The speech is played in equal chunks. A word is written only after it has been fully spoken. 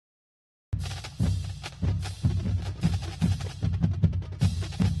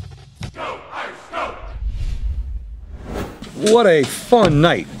what a fun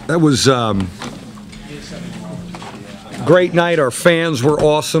night. That was great night. Our fans were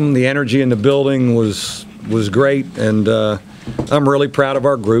awesome. The energy in the building was great, and I'm really proud of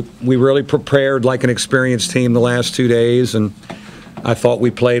our group. We really prepared like an experienced team the last 2 days, and I thought we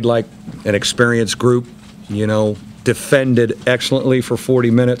played like an experienced group, you know, defended excellently for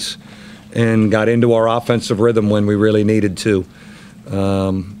 40 minutes and got into our offensive rhythm when we really needed to.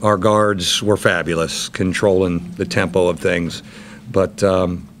 Our guards were fabulous, controlling the tempo of things. But,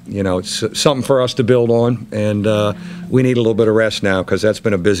 you know, it's something for us to build on, and we need a little bit of rest now because that's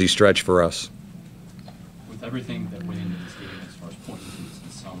been a busy stretch for us. With everything that went into this game as far as points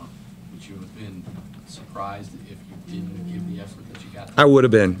this summer, would you have been surprised if you didn't give the effort that you got? I would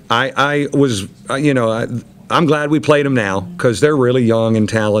have been. I was, you know, I'm glad we played them now because they're really young and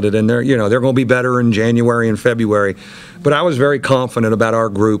talented, and they're going to be better in January and February. But I was very confident about our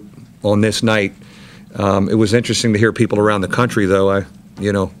group on this night. It was interesting to hear people around the country, though. I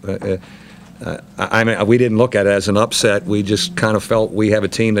mean, we didn't look at it as an upset. We just kind of felt we have a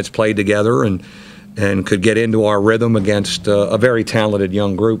team that's played together and could get into our rhythm against a very talented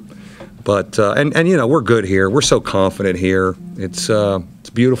young group. But and you know, we're good here. We're so confident here. It's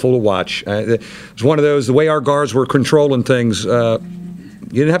beautiful to watch. It's one of those, the way our guards were controlling things.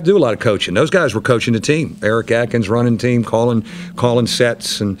 You didn't have to do a lot of coaching. Those guys were coaching the team. Eric Atkins running team, calling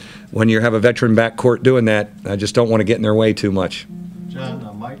sets, and when you have a veteran backcourt doing that, I just don't want to get in their way too much.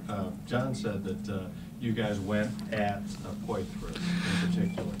 John said that you guys went at Poitras in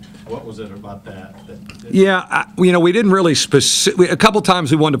particular. What was it about that? Yeah, you know, we didn't really a couple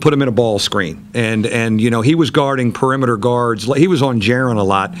times we wanted to put him in a ball screen, and you know, he was guarding perimeter guards. He was on Jaron a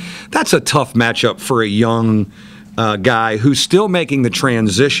lot. That's a tough matchup for a young guy who's still making the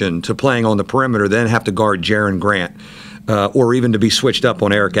transition to playing on the perimeter, then have to guard Jaron Grant. Or even to be switched up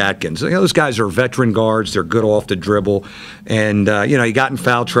on Eric Atkins. You know, those guys are veteran guards. They're good off the dribble. And, you know, he got in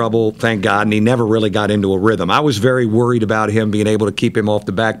foul trouble, thank God, and he never really got into a rhythm. I was very worried about him being able to keep him off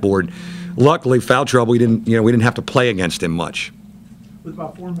the backboard. Luckily, foul trouble, we didn't have to play against him much. With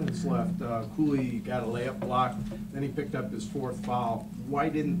about 4 minutes left, Cooley got a layup block, then he picked up his fourth foul. Why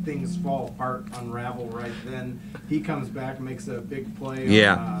didn't things fall apart, unravel right then? He comes back, makes a big play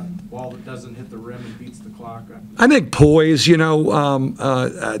on a ball that doesn't hit the rim and beats the clock. I think poise, you know,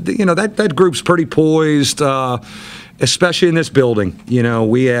 that group's pretty poised, especially in this building. You know,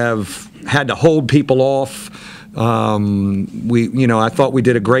 we have had to hold people off. I thought we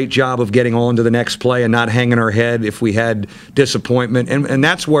did a great job of getting on to the next play and not hanging our head if we had disappointment. And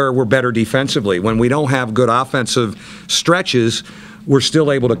that's where we're better defensively. When we don't have good offensive stretches, we're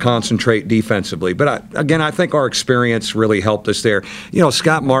still able to concentrate defensively. But again, I think our experience really helped us there. You know,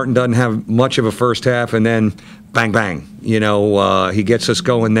 Scott Martin doesn't have much of a first half, and then bang, bang. You know, he gets us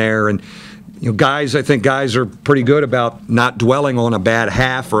going there. And you know, I think guys are pretty good about not dwelling on a bad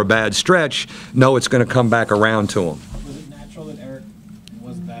half or a bad stretch. No, it's going to come back around to them. Was it natural that Eric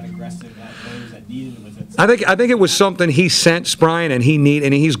wasn't that aggressive at those that needed it? I think it was something he sensed, Brian, and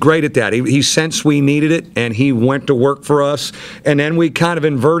he's great at that. He sensed we needed it, and he went to work for us. And then we kind of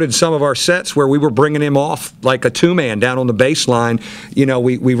inverted some of our sets where we were bringing him off like a two-man down on the baseline. You know,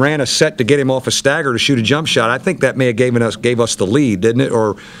 we ran a set to get him off a stagger to shoot a jump shot. I think that may have gave us the lead, didn't it?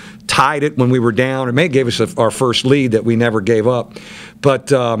 Or tied it when we were down. It may have gave us our first lead that we never gave up.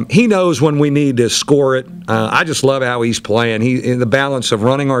 But he knows when we need to score it. I just love how he's playing. In the balance of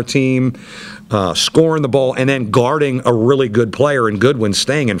running our team, scoring the ball, and then guarding a really good player in Goodwin,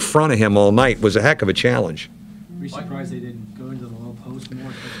 staying in front of him all night was a heck of a challenge. Were you surprised they didn't go into the low post more,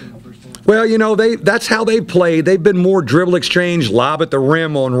 especially in the first half? Well, you know, that's how they played. They've been more dribble exchange, lob at the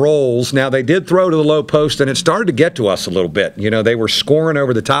rim on rolls. Now, they did throw to the low post, and it started to get to us a little bit. You know, they were scoring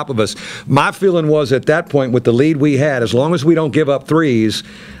over the top of us. My feeling was at that point, with the lead we had, as long as we don't give up threes,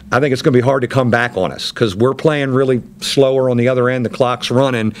 I think it's going to be hard to come back on us because we're playing really slower on the other end. The clock's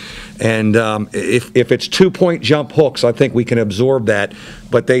running. And if it's two-point jump hooks, I think we can absorb that.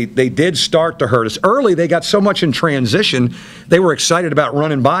 But they did start to hurt us. Early, they got so much in transition, they were excited about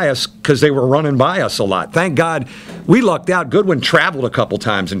running by us because they were running by us a lot. Thank God we lucked out. Goodwin traveled a couple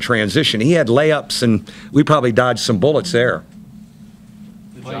times in transition. He had layups, and we probably dodged some bullets there.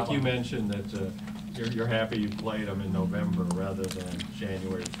 Mike, you mentioned that you're happy you played them in November rather than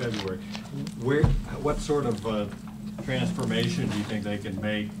January, February. What sort of transformation do you think they can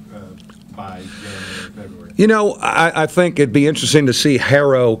make by January, February? You know, I think it'd be interesting to see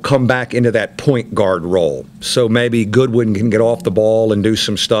Harrow come back into that point guard role. So maybe Goodwin can get off the ball and do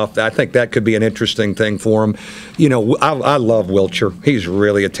some stuff. I think that could be an interesting thing for him. You know, I love Wilcher. He's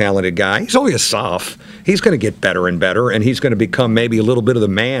really a talented guy. He's only a soph. He's going to get better and better, and he's going to become maybe a little bit of the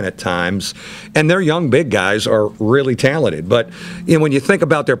man at times. And their young big guys are really talented. But you know, when you think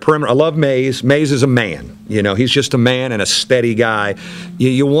about their perimeter, I love Mays. Mays is a man. You know, he's just a man and a steady guy.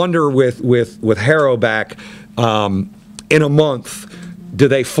 You wonder with Harrow back in a month, do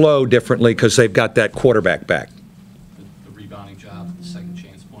they flow differently because they've got that quarterback back? The rebounding job, the second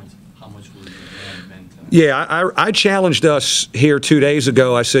chance points, how much will you men tonight? Yeah, I challenged us here 2 days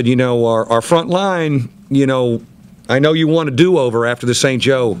ago. I said, you know, our front line, you know, I know you want a do-over after the St.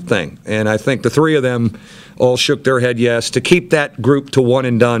 Joe thing. And I think the three of them all shook their head yes. To keep that group to one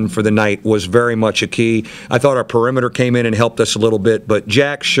and done for the night was very much a key. I thought our perimeter came in and helped us a little bit, but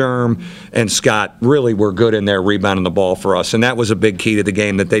Jack, Sherm, and Scott really were good in there rebounding the ball for us. And that was a big key to the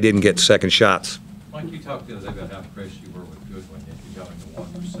game, that they didn't get second shots. Mike, you talked the other day about how impressed you were with Goodwin if you got into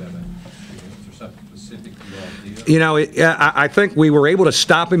 1 for 7. Is there something specific you all did? You know, I think we were able to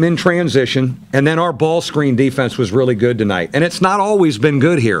stop him in transition, and then our ball screen defense was really good tonight. And it's not always been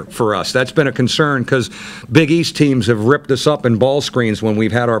good here for us. That's been a concern because Big East teams have ripped us up in ball screens when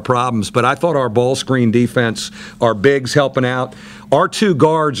we've had our problems. But I thought our ball screen defense, our bigs helping out, our two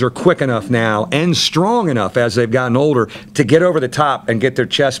guards are quick enough now and strong enough as they've gotten older to get over the top and get their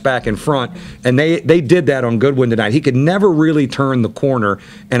chest back in front. And they did that on Goodwin tonight. He could never really turn the corner,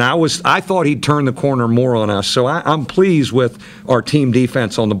 and I thought he'd turn the corner more on us. So I'm pleased with our team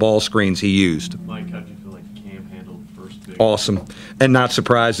defense on the ball screens he used. Mike, how did you feel like Cam handled the first big? Awesome, and not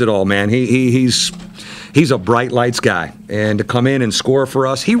surprised at all, man. He's a bright lights guy, and to come in and score for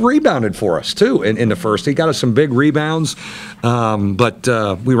us, he rebounded for us too in the first. He got us some big rebounds, but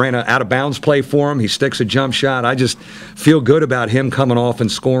we ran an out of bounds play for him. He sticks a jump shot. I just feel good about him coming off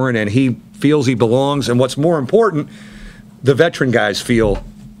and scoring, and he feels he belongs. And what's more important, the veteran guys feel,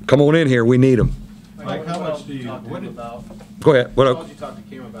 come on in here, we need him. Mike, how much do you? Go ahead. What did you talk to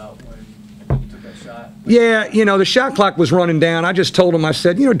Cam about when you took that shot? Yeah, you know, the shot clock was running down. I just told him, I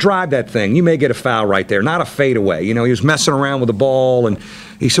said, you know, drive that thing. You may get a foul right there, not a fadeaway. You know, he was messing around with the ball, and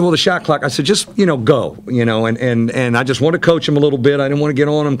he said, well, the shot clock. I said, just, you know, go, you know, and I just want to coach him a little bit. I didn't want to get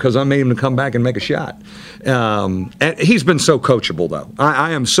on him because I made him to come back and make a shot. And he's been so coachable, though.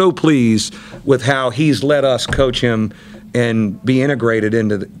 I am so pleased with how he's let us coach him and be integrated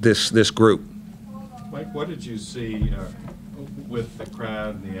into this group. Mike, what did you see with the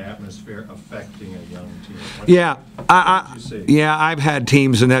crowd and the atmosphere affecting a young team? What did you see? I've had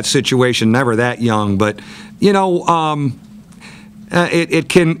teams in that situation, never that young, but you know, it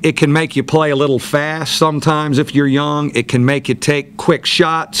can make you play a little fast sometimes if you're young. It can make you take quick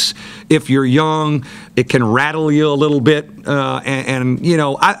shots if you're young. It can rattle you a little bit, and you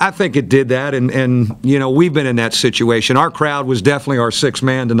know, I think it did that. And you know, we've been in that situation. Our crowd was definitely our sixth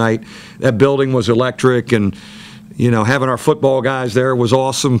man tonight. That building was electric, and you know, having our football guys there was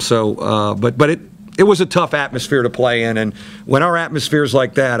awesome. So, but it was a tough atmosphere to play in, and when our atmosphere's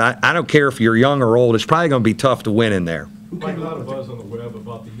like that, I don't care if you're young or old, it's probably going to be tough to win in there. Mike, a lot of buzz on the web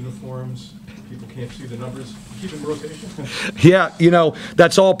about the uniforms. People can't see the numbers. Keep in rotation. Yeah, you know,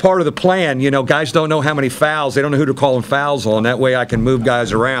 that's all part of the plan. You know, guys don't know how many fouls. They don't know who to call them fouls on. That way I can move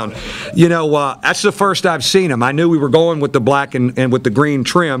guys around. You know, that's the first I've seen them. I knew we were going with the black and with the green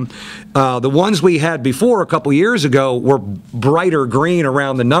trim. The ones we had before a couple years ago were brighter green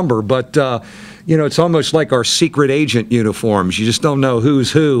around the number, but you know, it's almost like our secret agent uniforms. You just don't know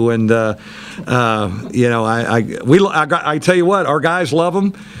who's who, and you know, I tell you what, our guys love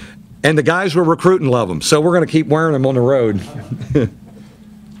them, and the guys we're recruiting love them. So we're going to keep wearing them on the road.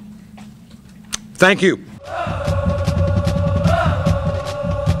 Thank you.